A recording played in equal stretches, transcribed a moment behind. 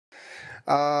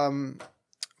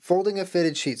Folding a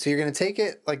fitted sheet. So you're going to take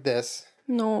it like this.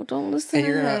 No, don't listen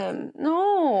to him.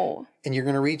 No. And you're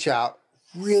going to reach out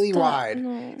really wide. No.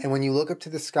 And when you look up to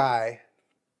the sky,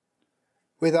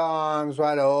 with arms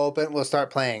wide open, we'll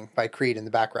start playing by Creed in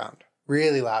the background.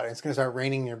 Really loud. And it's going to start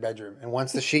raining in your bedroom. And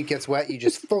once the sheet gets wet, you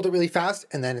just fold it really fast,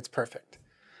 and then it's perfect.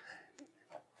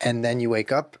 And then you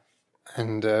wake up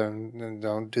and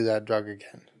don't do that drug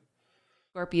again.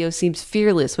 Scorpio seems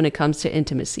fearless when it comes to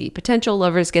intimacy. Potential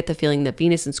lovers get the feeling that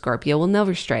Venus and Scorpio will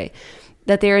never stray,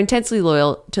 that they are intensely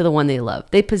loyal to the one they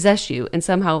love. They possess you and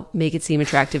somehow make it seem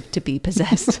attractive to be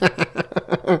possessed.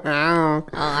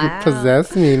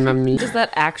 Possess me, mommy. What does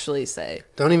that actually say?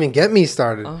 Don't even get me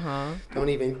started. Don't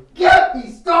even get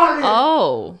me started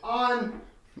on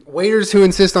waiters who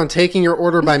insist on taking your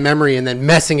order by memory and then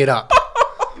messing it up.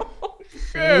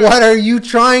 What are you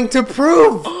trying to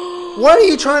prove? What are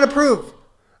you trying to prove?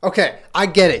 Okay, I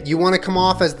get it. You want to come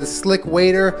off as the slick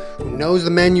waiter who knows the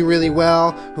menu really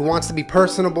well, who wants to be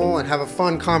personable and have a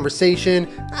fun conversation.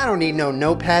 I don't need no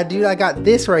notepad, dude. I got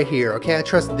this right here, okay? I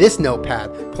trust this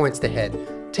notepad. Points to head.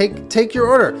 Take your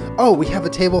order. Oh, we have a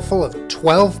table full of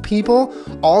 12 people,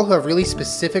 all who have really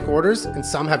specific orders, and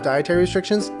some have dietary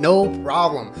restrictions. No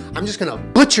problem. I'm just gonna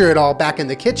butcher it all back in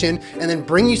the kitchen and then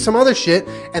bring you some other shit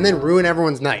and then ruin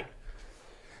everyone's night.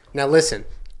 Now listen,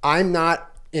 I'm not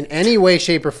in any way,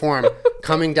 shape, or form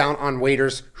coming down on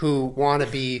waiters who want to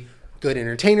be good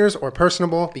entertainers or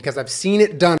personable, because I've seen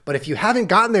it done. But if you haven't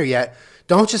gotten there yet,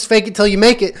 don't just fake it till you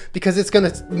make it, because it's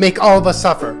going to make all of us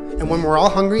suffer. And when we're all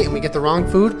hungry and we get the wrong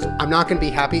food, I'm not going to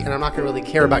be happy, and I'm not going to really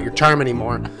care about your charm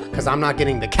anymore, because I'm not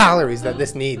getting the calories that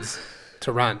this needs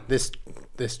to run this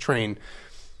train.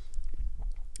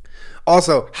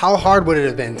 Also, how hard would it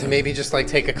have been to maybe just like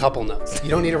take a couple notes? You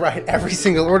don't need to write every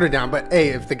single order down, but hey,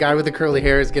 if the guy with the curly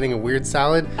hair is getting a weird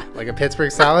salad, like a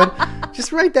Pittsburgh salad,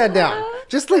 just write that down.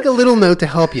 Just like a little note to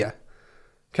help you.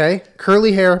 Okay?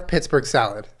 Curly hair, Pittsburgh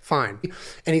salad. Fine.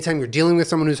 Anytime you're dealing with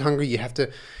someone who's hungry,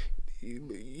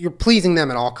 you're pleasing them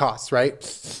at all costs, right?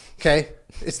 Okay?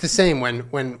 It's the same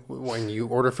when you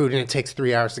order food and it takes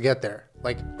 3 hours to get there.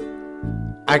 Like,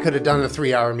 I could have done a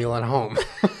 3-hour meal at home.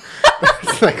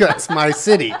 Like, that's my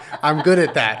city. I'm good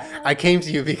at that. I came to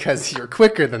you because you're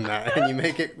quicker than that, and you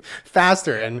make it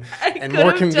faster and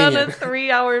more convenient. I could have done a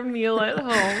 3-hour meal at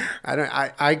home.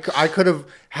 I could have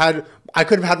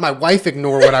had my wife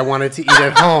ignore what I wanted to eat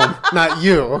at home, not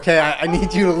you. Okay, I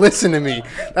need you to listen to me.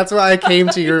 That's why I came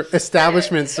to your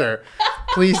establishment, sir.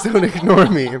 Please don't ignore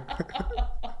me.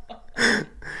 Julian.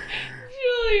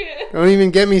 Don't even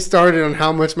get me started on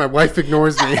how much my wife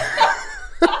ignores me.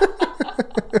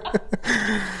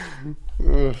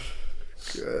 Ugh,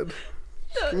 good.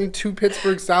 Give me 2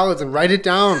 Pittsburgh salads and write it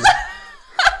down.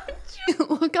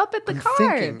 Look up at the card.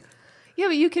 Thinking. Yeah,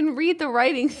 but you can read the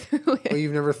writing through it. Well,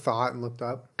 you've never thought and looked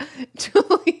up?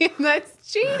 Julian,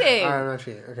 that's cheating. I'm not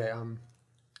cheating. Okay,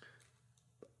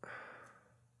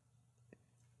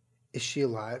 is she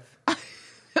alive?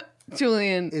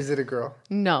 Julian. Is it a girl?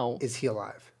 No. Is he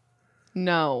alive?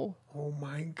 No. Oh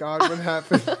my God, what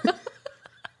happened?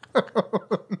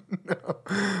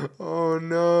 Oh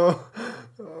no.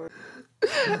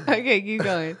 Okay, keep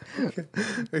going.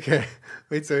 Okay.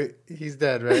 Wait, so he's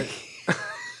dead, right?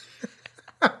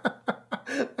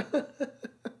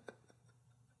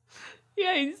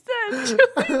 Yeah, he's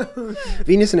dead.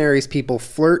 Venus and Aries people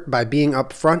flirt by being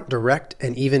upfront, direct,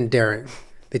 and even daring.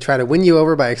 They try to win you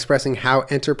over by expressing how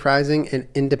enterprising and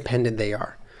independent they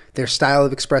are. Their style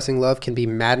of expressing love can be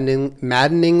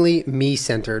maddeningly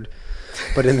me-centered,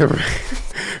 but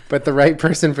the right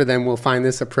person for them will find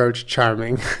this approach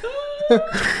charming.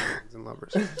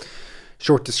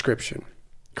 Short description.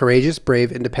 Courageous,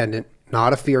 brave, independent,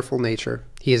 not a fearful nature.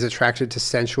 He is attracted to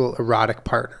sensual, erotic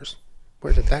partners.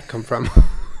 Where did that come from?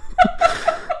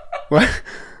 What?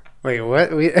 Wait, what?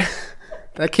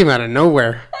 That came out of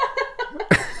nowhere.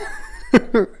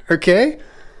 Okay?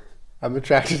 I'm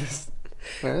attracted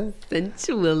to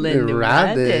sensual and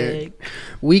erotic.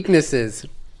 Weaknesses.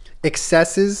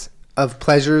 Excesses of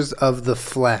pleasures of the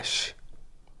flesh.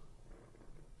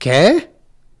 Okay?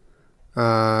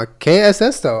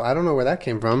 KSS though. I don't know where that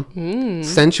came from.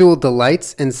 Sensual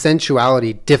delights and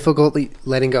sensuality. Difficultly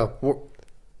letting go.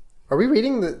 Are we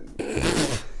reading the...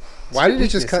 Why did it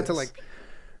just cut to like...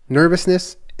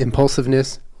 Nervousness,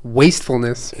 impulsiveness,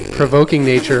 wastefulness, provoking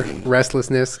nature,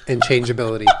 restlessness, and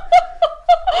changeability.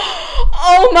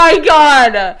 Oh my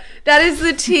God. That is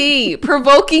the T.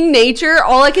 Provoking nature.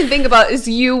 All I can think about is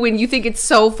you when you think it's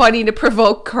so funny to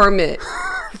provoke Kermit.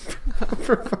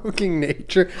 Provoking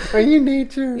nature. Are you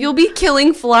nature? You'll be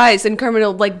killing flies and Kermit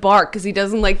will like bark because he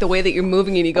doesn't like the way that you're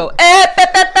moving and you go, eh,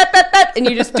 pet, pet, pet, pet, pet. and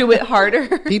you just do it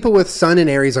harder. People with Sun in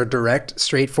Aries are direct,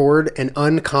 straightforward, and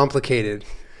uncomplicated.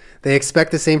 They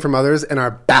expect the same from others and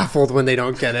are baffled when they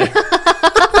don't get it.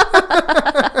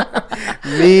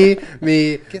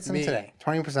 me. Get some today.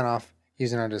 20% off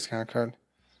using our discount code.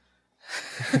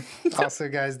 Also,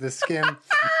 guys, the skim.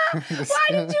 Why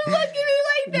did you look at me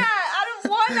like that? Out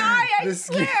of one eye, I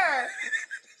swear.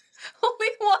 Only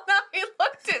one eye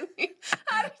looked at me.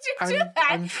 How did you do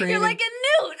that? You're like a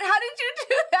newt. How did you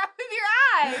do that with your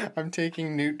eye? I'm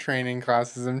taking newt training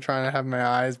classes. I'm trying to have my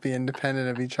eyes be independent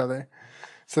of each other.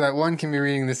 So that one can be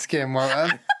reading the skim while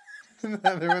the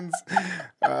other one's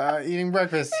eating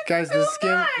breakfast. Guys, the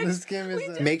skim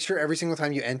is... Make sure every single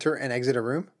time you enter and exit a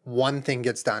room, one thing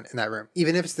gets done in that room.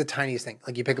 Even if it's the tiniest thing.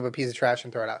 Like you pick up a piece of trash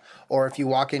and throw it out. Or if you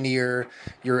walk into your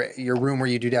room where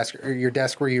you do desk, or your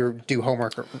desk where you do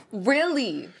homework.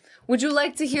 Really? Would you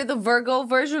like to hear the Virgo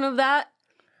version of that?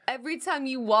 Every time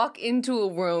you walk into a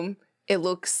room, it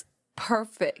looks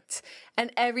perfect.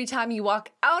 And every time you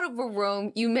walk out of a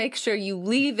room, you make sure you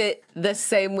leave it the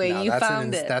same way you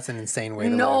found it. That's an insane way to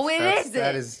live. No, it isn't.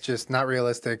 That is just not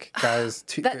realistic, guys.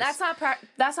 That's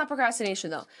not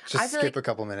procrastination, though. Just skip a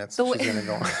couple minutes. She's gonna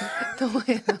go on. The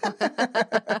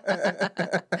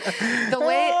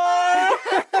way.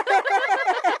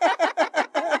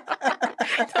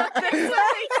 There's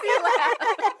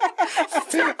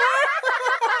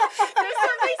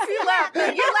what makes you laugh.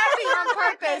 You're laughing on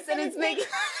purpose, and it's making.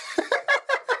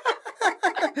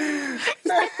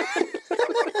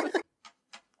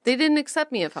 They didn't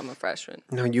accept me if I'm a freshman.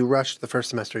 No, you rushed the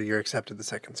first semester. You're accepted the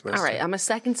second semester. All right, I'm a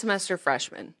second semester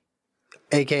freshman.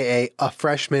 AKA a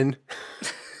freshman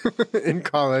in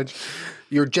college.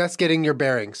 You're just getting your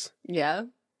bearings. Yeah.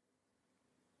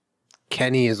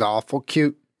 Kenny is awful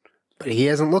cute, but he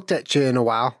hasn't looked at you in a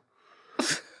while.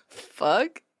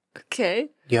 Fuck. Okay.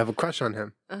 You have a crush on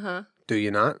him. Uh-huh. Do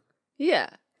you not? Yeah.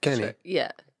 Kenny. Sure.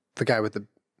 Yeah. The guy with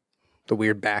the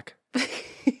weird back.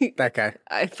 That guy.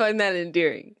 I find that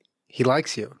endearing. He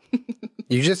likes you.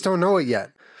 You just don't know it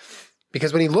yet.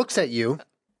 Because when he looks at you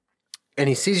and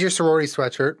he sees your sorority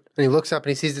sweatshirt and he looks up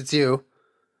and he sees it's you,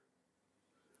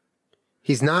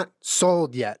 he's not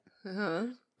sold yet. Uh-huh.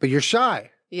 But you're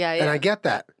shy. Yeah. And I get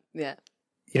that. Yeah.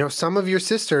 You know, some of your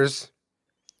sisters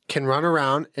can run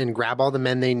around and grab all the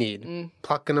men they need,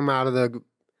 plucking them out of the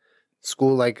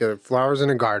school like flowers in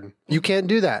a garden. You can't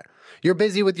do that. You're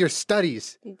busy with your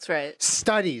studies. That's right.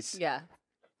 Studies. Yeah.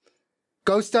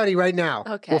 Go study right now.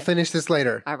 Okay. We'll finish this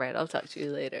later. All right. I'll talk to you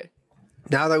later.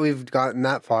 Now that we've gotten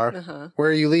that far, where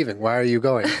are you leaving? Why are you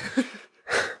going?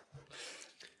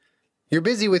 You're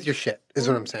busy with your shit, is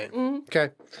what I'm saying. Okay.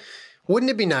 Wouldn't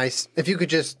it be nice if you could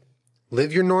just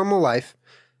live your normal life,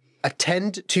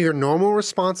 attend to your normal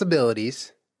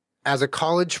responsibilities as a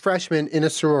college freshman in a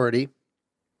sorority,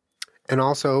 and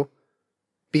also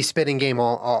be spitting game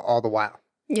all the while?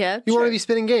 Yeah. You want to be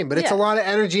spitting game, but it's a lot of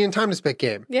energy and time to spit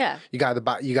game. Yeah. You got to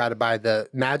buy the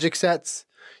magic sets.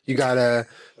 You got to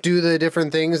do the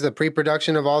different things, the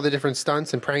pre-production of all the different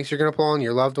stunts and pranks you're going to pull on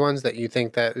your loved ones that you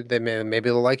think that maybe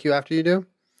they'll like you after you do.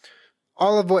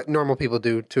 All of what normal people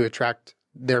do to attract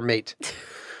their mate.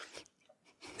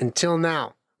 Until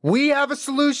now. We have a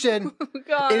solution.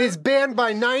 God. It is banned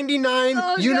by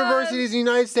 99 universities in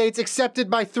the United States, accepted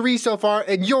by 3 so far,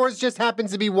 and yours just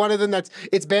happens to be one of them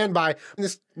it's banned by.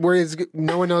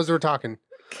 No one knows we're talking.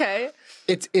 Okay.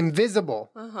 It's invisible.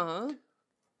 Uh-huh.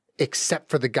 Except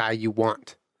for the guy you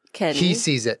want. Kenny. He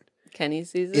sees it. Kenny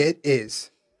sees it? It is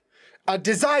a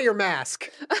desire mask.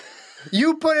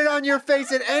 You put it on your face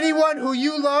and anyone who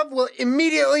you love will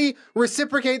immediately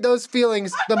reciprocate those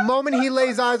feelings the moment he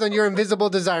lays eyes on your invisible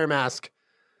desire mask.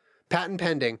 Patent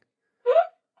pending.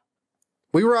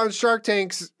 We were on Shark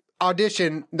Tank's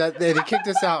audition that they kicked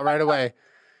us out right away.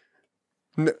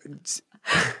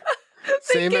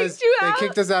 Same as they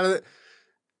kicked us out of the...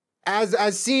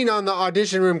 As seen on the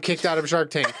audition room, kicked out of Shark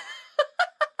Tank.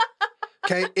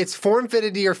 Okay, it's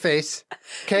form-fitted to your face.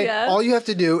 Okay, all you have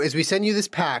to do is we send you this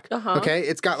pack. Okay,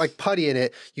 it's got like putty in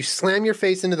it. You slam your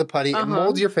face into the putty. It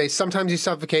molds your face. Sometimes you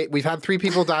suffocate. We've had 3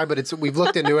 people die, but we've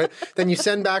looked into it. Then you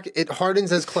send back. It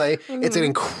hardens as clay. It's an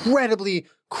incredibly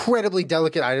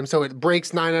delicate item, so it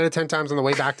breaks 9 out of 10 times on the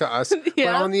way back to us. But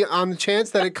on the chance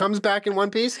that it comes back in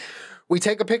one piece, we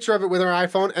take a picture of it with our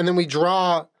iPhone and then we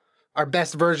draw our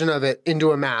best version of it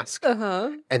into a mask.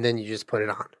 And then you just put it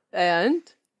on. And?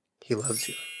 He loves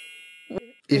you.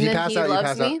 If you pass out, you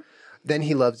pass out. Then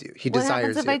he loves you. He desires you. What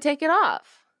happens if I take it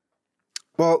off?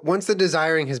 Well, once the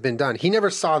desiring has been done, he never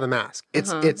saw the mask.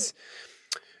 It's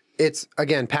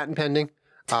again, patent pending.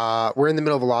 We're in the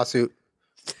middle of a lawsuit.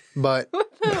 But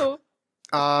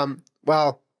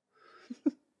well,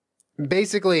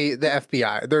 basically the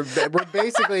FBI. We're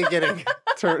basically getting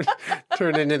turned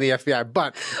into the FBI.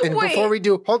 But before we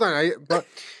do, hold on.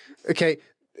 Okay,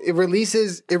 it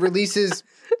releases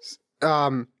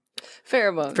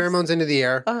pheromones into the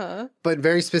air. But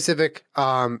very specific.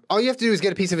 All you have to do is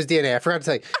get a piece of his DNA. I forgot to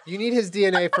tell you. You need his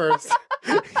DNA first.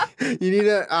 You need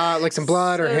like some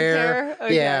blood or hair.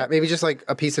 Okay. Yeah, maybe just like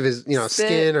a piece of his,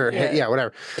 skin or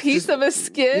whatever. Piece of his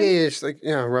skin. Yeah, just like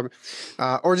rub it.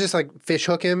 Or just like fish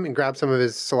hook him and grab some of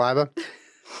his saliva.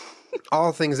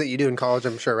 All things that you do in college,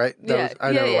 I'm sure, right?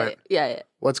 I never went. Yeah.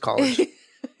 What's college?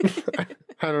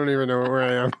 I don't even know where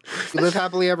I am. You live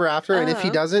happily ever after, and if he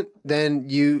doesn't, then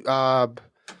you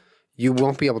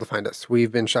won't be able to find us.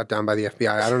 We've been shut down by the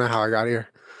FBI. I don't know how I got here.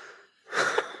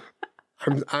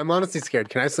 I'm honestly scared.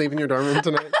 Can I sleep in your dorm room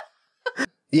tonight?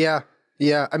 Yeah.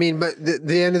 I mean, but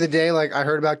the end of the day, like I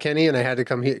heard about Kenny, and I had to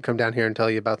come down here and tell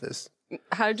you about this.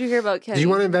 How did you hear about Kenny? Do you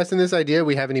want to invest in this idea?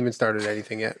 We haven't even started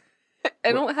anything yet.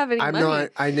 I don't have any money.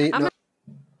 I need.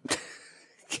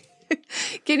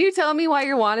 Can you tell me why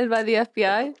you're wanted by the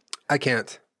FBI? I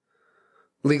can't.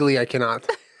 Legally, I cannot.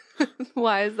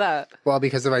 Why is that? Well,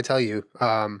 because if I tell you,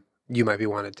 you might be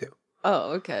wanted to.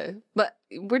 Oh, okay. But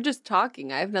we're just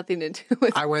talking. I have nothing to do with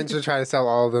it. I went to try to sell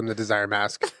all of them the Desire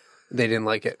mask. They didn't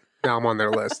like it. Now I'm on their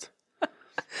list.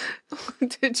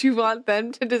 Did you want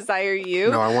them to desire you?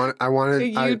 No, I wanted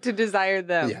you to desire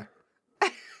them. Yeah.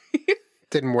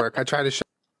 Didn't work. I tried to show.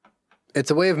 It's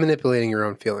a way of manipulating your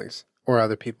own feelings or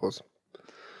other people's.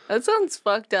 That sounds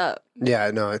fucked up.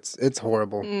 Yeah, no, it's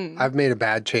horrible. I've made a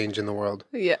bad change in the world.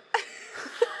 Yeah.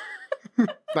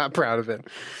 Not proud of it.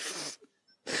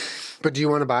 But do you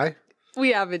want to buy?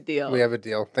 We have a deal. We have a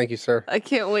deal. Thank you, sir. I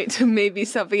can't wait to maybe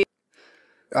something.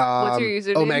 What's your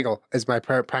username? Omegle is my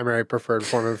primary preferred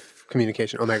form of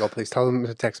communication. Omegle, please tell them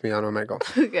to text me on Omegle.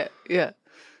 Okay, yeah.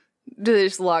 Do they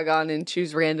just log on and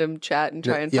choose random chat and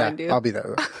try and find you? Yeah, I'll be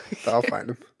there. I'll find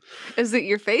them. Is it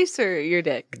your face or your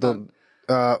dick?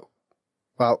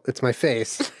 Well, it's my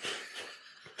face.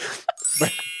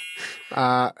 But,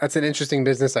 that's an interesting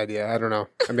business idea. I don't know.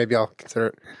 Maybe I'll consider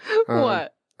it.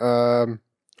 What?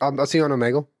 I'll see you on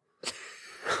Omegle.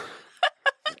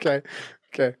 Okay.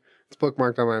 It's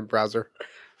bookmarked on my browser.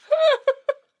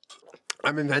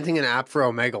 I'm inventing an app for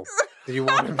Omegle. Do you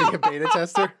want to be a beta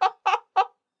tester?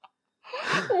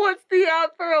 What's the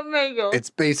app for Omegle? It's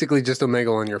basically just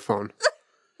Omegle on your phone.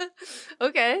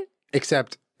 Okay.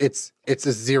 Except it's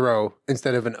a 0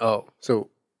 instead of an O. So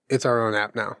it's our own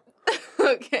app now.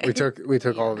 Okay. We took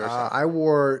all of their stuff. I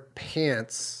wore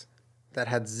pants that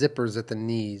had zippers at the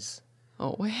knees.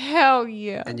 Oh, hell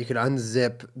yeah. And you could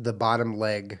unzip the bottom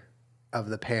leg of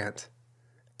the pant,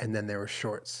 and then there were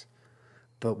shorts.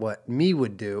 But what me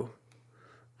would do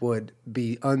would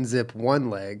be unzip one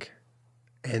leg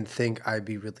and think I'd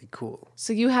be really cool.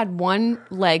 So you had one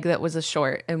leg that was a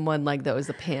short and one leg that was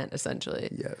a pant, essentially.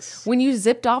 Yes. When you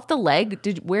zipped off the leg,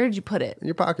 where did you put it? In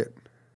your pocket.